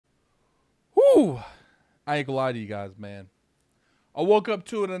Woo! I ain't gonna lie to you guys, man. I woke up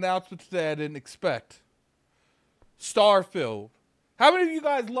to an announcement today I didn't expect. Starfield. How many of you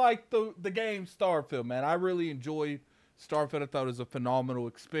guys like the game Starfield, man? I really enjoyed Starfield. I thought it was a phenomenal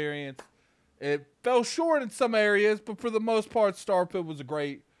experience. It fell short in some areas, but for the most part, Starfield was a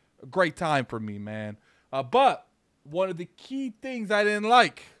great time for me, man. But one of the key things I didn't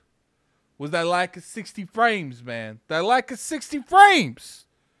like was that lack of 60 frames, man. That lack of 60 frames.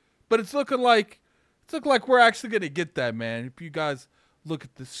 But it's looking like we're actually gonna get that, man. If you guys look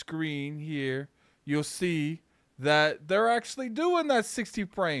at the screen here, you'll see that they're actually doing that 60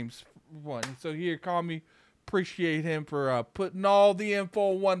 frames one. So here, Kami, appreciate him for putting all the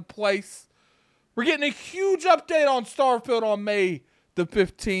info in one place. We're getting a huge update on Starfield on May the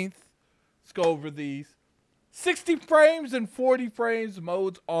 15th. Let's go over these. 60 frames and 40 frames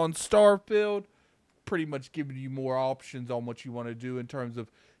modes on Starfield. Pretty much giving you more options on what you want to do in terms of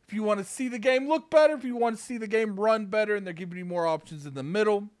if you want to see the game look better, if you want to see the game run better, and they're giving you more options in the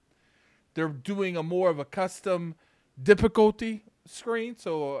middle. They're doing a more of a custom difficulty screen,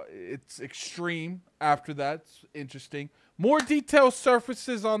 so it's extreme after that. It's interesting. More detailed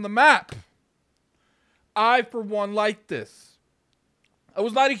surfaces on the map. I, for one, like this. I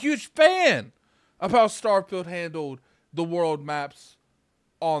was not a huge fan of how Starfield handled the world maps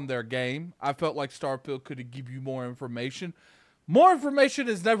on their game. I felt like Starfield could give you more information. More information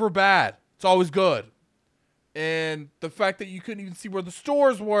is never bad. It's always good. And the fact that you couldn't even see where the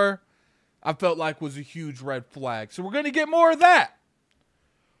stores were, I felt like was a huge red flag. So we're going to get more of that.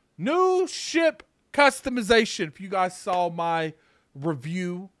 New ship customization. If you guys saw my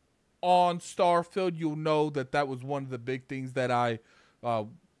review on Starfield, you'll know that that was one of the big things that I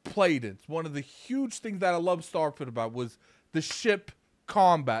played in. It's one of the huge things that I love Starfield about was the ship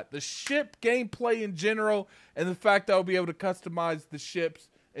combat, the ship gameplay in general, and the fact that I'll be able to customize the ships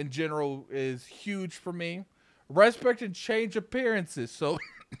in general is huge for me. Respect and change appearances. So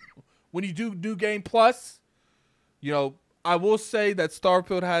when you do New Game Plus, you know, I will say that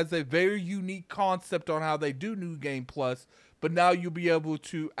Starfield has a very unique concept on how they do New Game Plus, but now you'll be able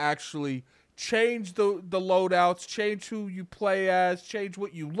to actually change the loadouts, change who you play as, change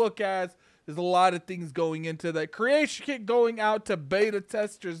what you look as. There's a lot of things going into that. Creation Kit going out to beta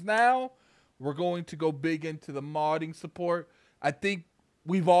testers now. We're going to go big into the modding support. I think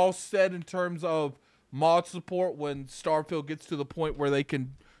we've all said in terms of mod support, when Starfield gets to the point where they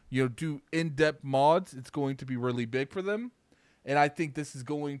can, you know, do in-depth mods, it's going to be really big for them. And I think this is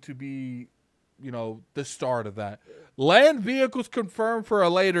going to be, you know, the start of that. Land vehicles confirmed for a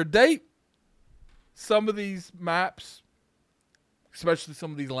later date. Some of these maps, especially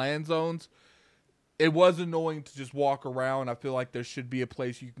some of these land zones, it was annoying to just walk around. I feel like there should be a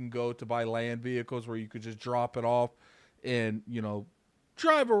place you can go to buy land vehicles where you could just drop it off and, you know,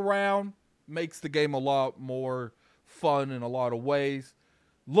 drive around. Makes the game a lot more fun in a lot of ways.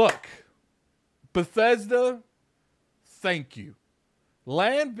 Look, Bethesda, thank you.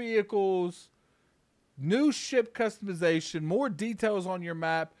 Land vehicles, new ship customization, more details on your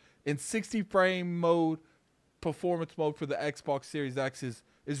map, in 60 frame mode, performance mode for the Xbox Series X is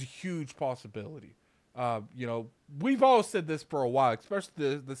a huge possibility. You know, we've all said this for a while,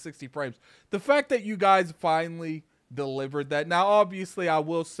 especially the 60 frames. The fact that you guys finally delivered that. Now, obviously, I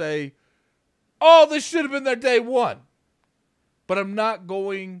will say, oh, this should have been their day one. But I'm not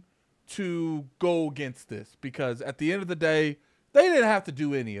going to go against this because at the end of the day, they didn't have to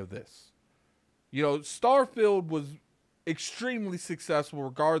do any of this. You know, Starfield was extremely successful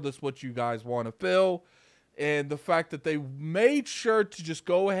regardless what you guys want to feel. And the fact that they made sure to just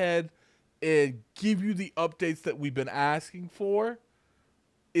go ahead and give you the updates that we've been asking for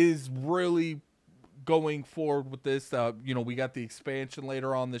is really going forward with this. You know, we got the expansion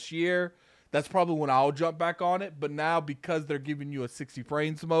later on this year. That's probably when I'll jump back on it. But now, because they're giving you a 60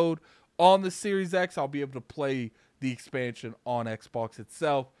 frames mode on the Series X, I'll be able to play the expansion on Xbox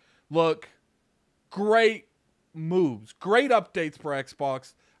itself. Look, great moves, great updates for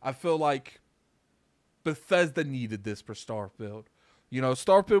Xbox. I feel like Bethesda needed this for Starfield. You know,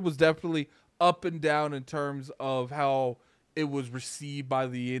 Starfield was definitely up and down in terms of how it was received by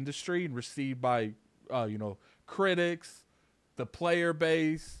the industry and received by, you know, critics, the player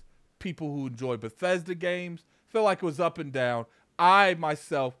base, people who enjoy Bethesda games. Feel like it was up and down. I,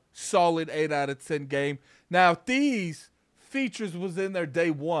 myself, solid 8 out of 10 game. Now, if these features was in their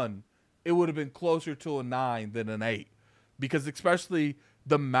day one, it would have been closer to a 9 than an 8. Because especially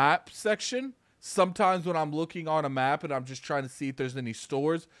the map section, sometimes when I'm looking on a map and I'm just trying to see if there's any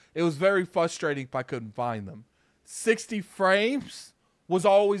stores, it was very frustrating if I couldn't find them. 60 frames was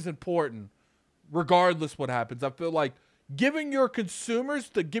always important, regardless what happens. I feel like giving your consumers,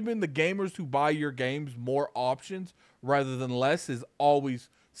 giving the gamers who buy your games more options rather than less is always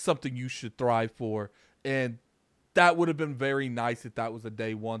something you should thrive for. And that would have been very nice if that was a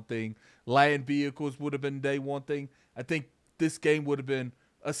day one thing. Land vehicles would have been day one thing. I think this game would have been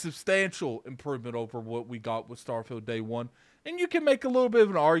a substantial improvement over what we got with Starfield day one. And you can make a little bit of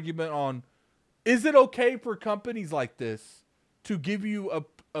an argument on, is it okay for companies like this to give you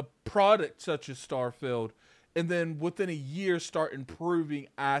a product such as Starfield and then within a year start improving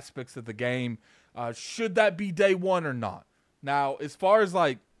aspects of the game? Should that be day one or not? Now, as far as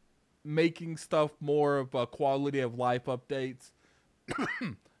like making stuff more of a quality of life updates,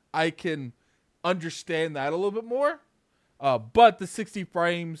 I can understand that a little bit more. But the 60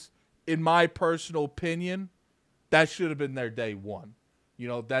 frames, in my personal opinion, that should have been their day one. You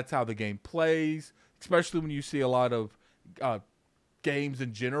know, that's how the game plays, especially when you see a lot of games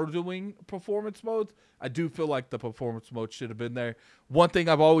in general doing performance modes. I do feel like the performance mode should have been there. One thing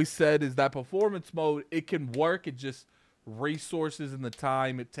I've always said is that performance mode, it can work. It just resources and the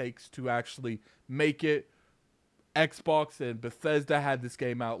time it takes to actually make it. Xbox and Bethesda had this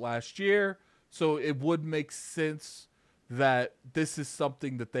game out last year, so it would make sense that this is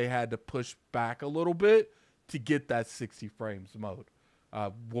something that they had to push back a little bit to get that 60 frames mode.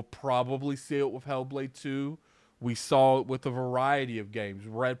 We'll probably see it with Hellblade 2. We saw it with a variety of games.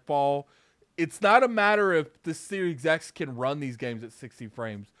 Redfall. It's not a matter if the Series X can run these games at 60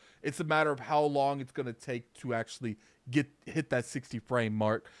 frames. It's a matter of how long it's going to take to actually hit that 60 frame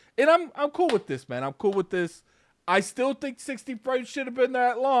mark. And I'm cool with this, man. I'm cool with this. I still think 60 frames should have been there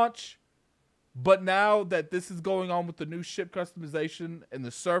at launch. But now that this is going on with the new ship customization and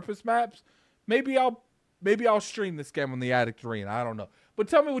the surface maps, maybe I'll stream this game on the Addict Arena. I don't know. But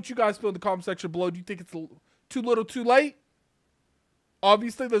tell me what you guys feel in the comment section below. Do you think it's too little, too late?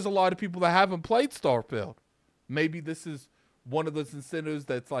 Obviously, there's a lot of people that haven't played Starfield. Maybe this is one of those incentives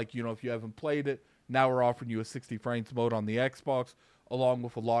that's like, you know, if you haven't played it, now we're offering you a 60 frames mode on the Xbox, along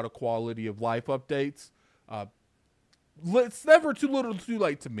with a lot of quality of life updates. It's never too little, too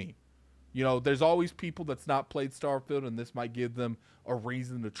late to me. You know, there's always people that's not played Starfield, and this might give them a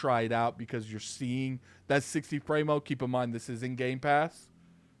reason to try it out because you're seeing that 60 frame mode. Keep in mind, this is in Game Pass,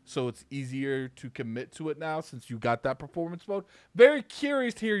 so it's easier to commit to it now since you got that performance mode. Very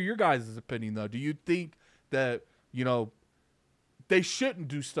curious to hear your guys' opinion, though. Do you think that, you know, they shouldn't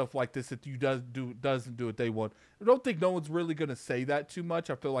do stuff like this if you doesn't do it day one? I don't think no one's really going to say that too much.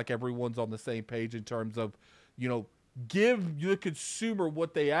 I feel like everyone's on the same page in terms of, you know, give the consumer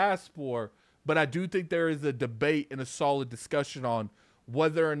what they ask for. But I do think there is a debate and a solid discussion on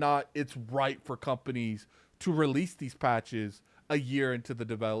whether or not it's right for companies to release these patches a year into the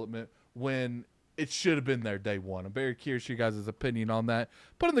development when it should have been there day one. I'm very curious your guys' opinion on that.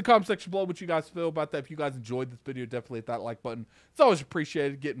 Put in the comment section below what you guys feel about that. If you guys enjoyed this video, definitely hit that like button. It's always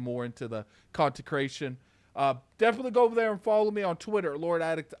appreciated getting more into the content creation. Definitely go over there and follow me on Twitter at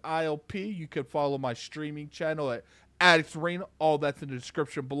LordAddictILP. You can follow my streaming channel at Addict Arena. All that's in the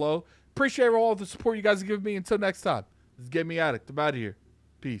description below. Appreciate all the support you guys have given me. Until next time, this is Get Me Addict. I'm out of here.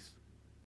 Peace.